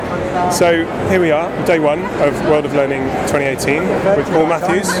So here we are, day one of World of Learning 2018 with Paul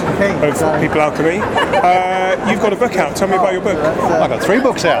Matthews of People Alchemy. You've got a book out. Tell me about your book. I've got 3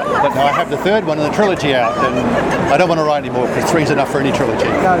 books out, but now I have the 3rd one and the trilogy out, and I don't want to write anymore because 3's enough for any trilogy,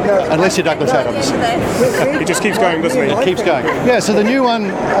 unless you're Douglas Adams. He just keeps going, doesn't he? It keeps going. Yeah, so the new one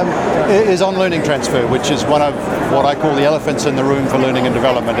is on learning transfer, which is one of what I call the elephants in the room for learning and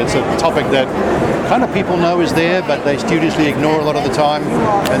development. It's a topic that kind of people know is there, but they studiously ignore a lot of the time.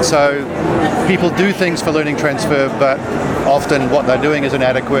 And so people do things for learning transfer, but often what they're doing is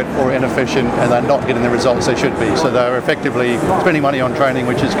inadequate or inefficient, and they're not getting the results they should be. So they're effectively spending money on training,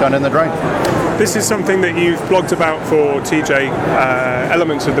 which is kind of in the drain. This is something that you've blogged about for TJ,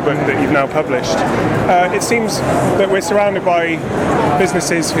 elements of the book that you've now published. It seems that we're surrounded by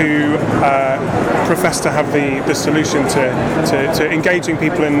businesses who profess to have the solution to engaging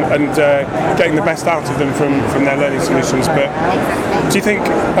people and getting the best out of them from their learning solutions. But do you think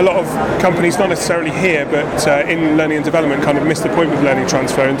a lot of companies, not necessarily here, but in learning and development, kind of miss the point with learning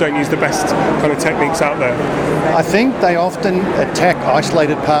transfer and don't use the best kind of techniques out there? I think they often attack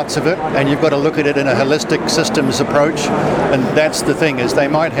isolated parts of it, and you've got to look at it in a holistic systems approach. And that's the thing, is they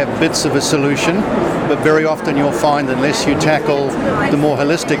might have bits of a solution, but very often you'll find unless you tackle the more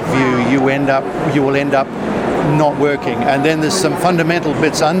holistic view, you will end up not working. And then there's some fundamental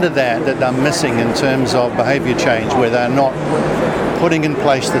bits under that are missing in terms of behaviour change, where they're not putting in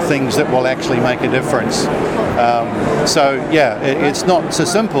place the things that will actually make a difference. It's not so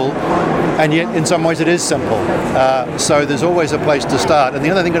simple, and yet in some ways it is simple. So there's always a place to start. And the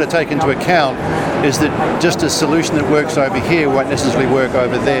other thing you've got to take into account is that just a solution that works over here won't necessarily work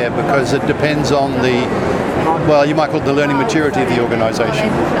over there, because it depends on you might call it the learning maturity of the organisation.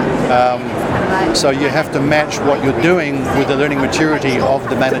 So you have to match what you're doing with the learning maturity of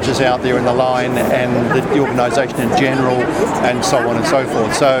the managers out there in the line and the organisation in general, and so on and so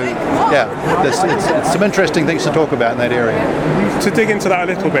forth. So it's some interesting things to talk about in that area. To dig into that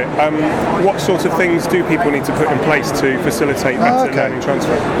a little bit, what sort of things do people need to put in place to facilitate better learning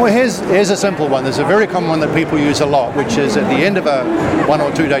transfer? Well, here's a simple one. There's a very common one that people use a lot, which is at the end of a 1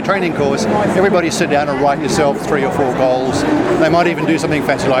 or 2 day training course, everybody sit down and write yourself 3 or 4 goals. They might even do something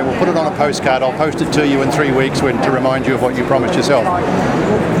fancy like, we'll put it on a postcard, I'll post it to you in 3 weeks to remind you of what you promised yourself.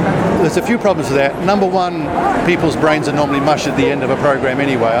 There's a few problems with that. Number one, people's brains are normally mush at the end of a program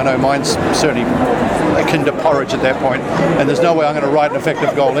anyway. I know mine's certainly akin to porridge at that point, and there's no way I'm going to write an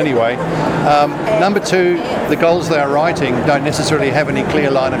effective goal anyway. Number two, the goals they are writing don't necessarily have any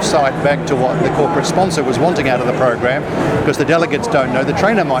clear line of sight back to what the corporate sponsor was wanting out of the program, because the delegates don't know, the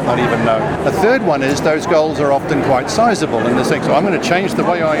trainer might not even know. A third one is those goals are often quite sizable in the sense, I'm going to change the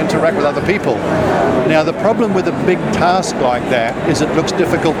way I interact with other people. Now the problem with a big task like that is it looks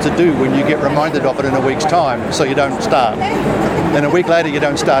difficult to do when you get reminded of it in a week's time, so you don't start. Then a week later you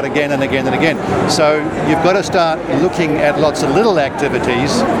don't start again and again and again. So you've got to start looking at lots of little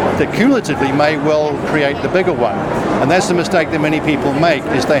activities that cumulatively may well create the bigger one. And that's the mistake that many people make,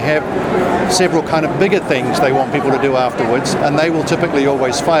 is they have several kind of bigger things they want people to do afterwards, and they will typically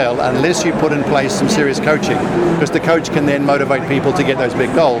always fail unless you put in place some serious coaching, because the coach can then motivate people to get those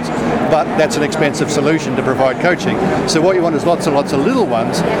big goals. But that's an expensive solution to provide coaching. So what you want is lots and lots of little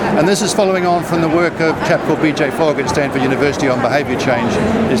ones, and this is following on from the work of a chap called BJ Fogg at Stanford University on behaviour change,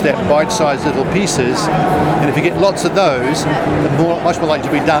 is that bite-sized little pieces, and if you get lots of those, much more likely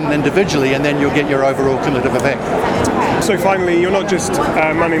to be done individually, and then you'll get your overall cumulative effect. So finally, you're not just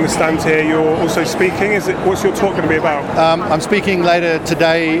manning the stand here, you're also speaking. What's your talk going to be about? I'm speaking later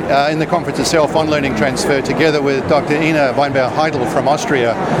today in the conference itself on learning transfer, together with Dr. Ina Weinbauer-Heidel from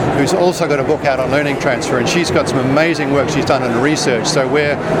Austria, who's also got a book out on learning transfer, and she's got some amazing work she's done in research. So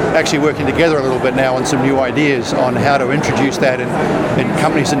we're actually working together a little bit now on some new ideas on how to introduce that in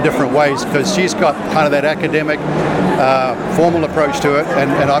companies in different ways, because she's got kind of that academic, formal approach to it,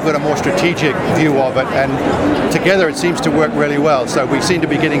 and I've got a more strategic view of it, and together it seems to work really well. So we seem to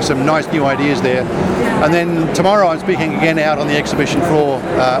be getting some nice new ideas there. And then tomorrow I'm speaking again out on the exhibition floor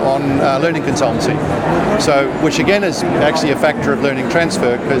on learning consultancy. So, which again is actually a factor of learning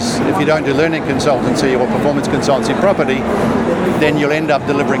transfer, because if you don't do learning consultancy or performance consultancy properly, then you'll end up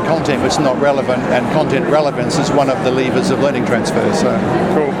delivering content that's not relevant, and content relevance is one of the levers of learning transfer. So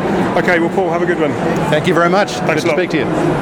cool. Okay, well Paul, have a good one. Thank you very much. Thanks Good to speak to you.